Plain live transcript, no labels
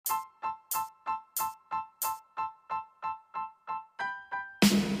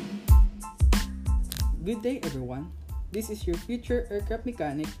Good day everyone. This is your future aircraft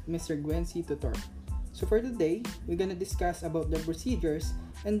mechanic, Mr. Gwen C. Tutor. So for today, we're gonna discuss about the procedures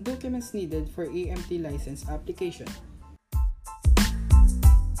and documents needed for AMT license application.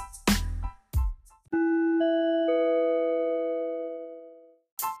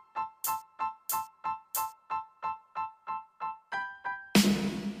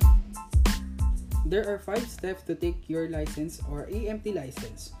 There are 5 steps to take your license or AMT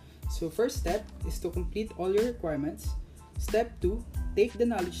license. So first step is to complete all your requirements. Step 2, take the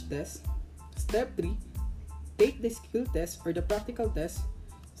knowledge test. Step 3, take the skill test or the practical test.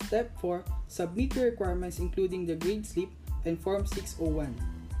 Step 4, submit your requirements including the grade slip and Form 601.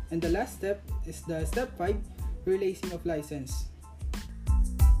 And the last step is the step 5, releasing of license.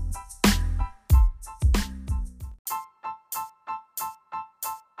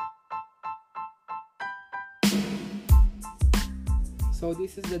 So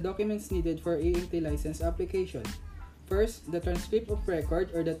this is the documents needed for AMT license application. First, the transcript of record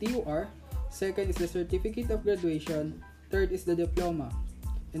or the TUR. Second is the certificate of graduation. Third is the diploma.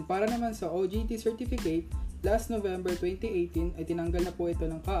 And para naman sa OJT certificate, last November 2018 ay tinanggal na po ito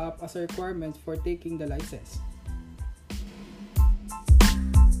ng CAAP as a requirement for taking the license.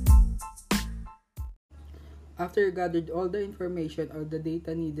 After you gathered all the information or the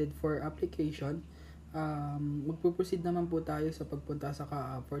data needed for application, magpo-proceed naman po tayo sa pagpunta sa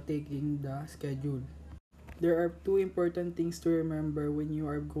CAAP for taking the schedule. There are 2 important things to remember when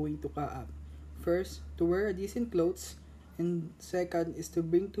you are going to CAAP. First, to wear a decent clothes, and second is to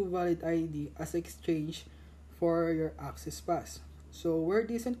bring 2 valid ID as exchange for your access pass. So, wear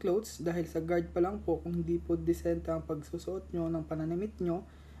decent clothes dahil sa guard pa lang po kung hindi po decent ang pagsusuot nyo ng pananamit nyo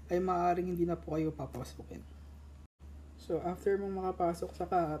ay maaaring hindi na po kayo papasukin. So, after mong makapasok sa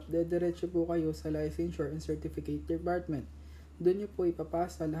CAAP, dediretso po kayo sa Licensure and Certificate Department. Doon nyo po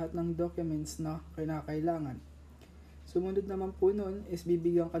ipapasa lahat ng documents na kinakailangan. Sumunod naman po nun is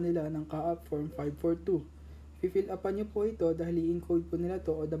bibigyan kanila ng CAAP Form 542. Fill upan nyo po ito dahil i-encode po nila to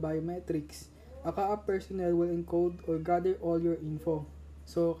o the biometrics. A CAAP personnel will encode or gather all your info.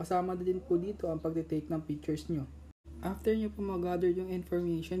 So, kasama na din po dito ang pagtitake ng pictures nyo. After nyo po mag-gather yung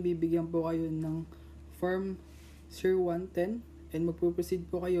information, bibigyan po kayo ng Form 0110 and magpo-proceed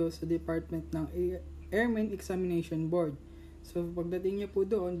po kayo sa department ng Airman Examination Board. So pagdating nyo po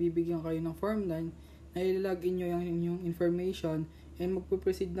doon, bibigyan kayo ng Form 9 na ilalagin nyo yung inyong information and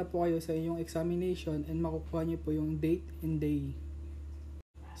magpo-proceed na po kayo sa inyong examination and makukuha nyo po yung date and day.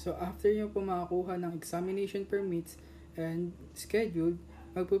 So after nyo po makakuha ng examination permits and schedule,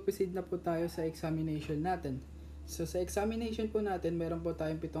 magpo-proceed na po tayo sa examination natin. So sa examination po natin, meron po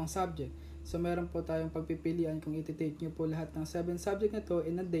tayong 7 subject. So meron po tayong pagpipilian kung iti-take nyo po lahat ng 7 subject na to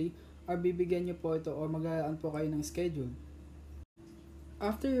in a day or bibigyan nyo po ito or maglalaan po kayo ng schedule.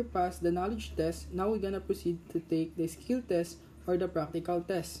 After you pass the knowledge test, now we're gonna proceed to take the skill test or the practical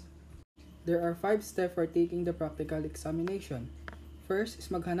test. There are 5 steps for taking the practical examination. First is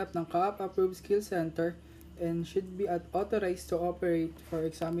maghanap ng CAAP approved skill center and should be authorized to operate for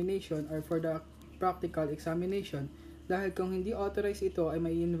examination or for the practical examination. Dahil kung hindi authorized ito ay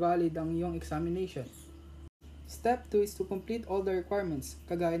may invalid ang iyong examination. Step 2 is to complete all the requirements,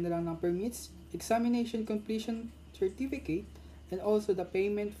 kagaya na lang ng permits, examination completion certificate, and also the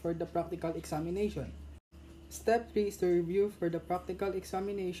payment for the practical examination. Step 3 is to review for the practical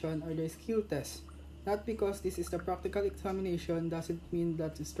examination or the skill test. Not because this is the practical examination doesn't mean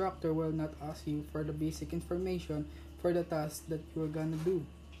that the instructor will not ask you for the basic information for the task that you're gonna do.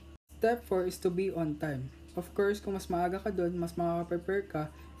 Step 4 is to be on time. Of course, kung mas maaga ka doon, mas makaka-prepare ka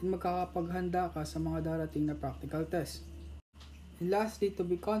and magkakapaghanda ka sa mga darating na practical test. And lastly, to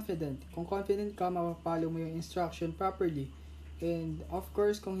be confident. Kung confident ka, mapapalo mo yung instruction properly. And of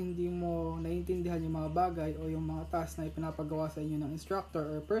course, kung hindi mo naiintindihan yung mga bagay o yung mga task na ipinapagawa sa inyo ng instructor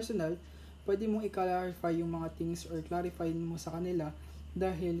or personnel, pwede mong i-clarify yung mga things or clarify mo sa kanila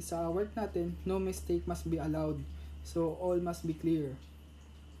dahil sa work natin, no mistake must be allowed. So, all must be clear.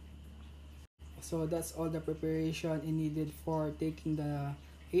 So that's all the preparation needed for taking the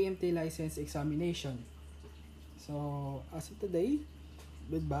AMT license examination. So as of today,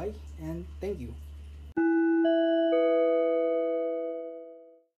 goodbye and thank you.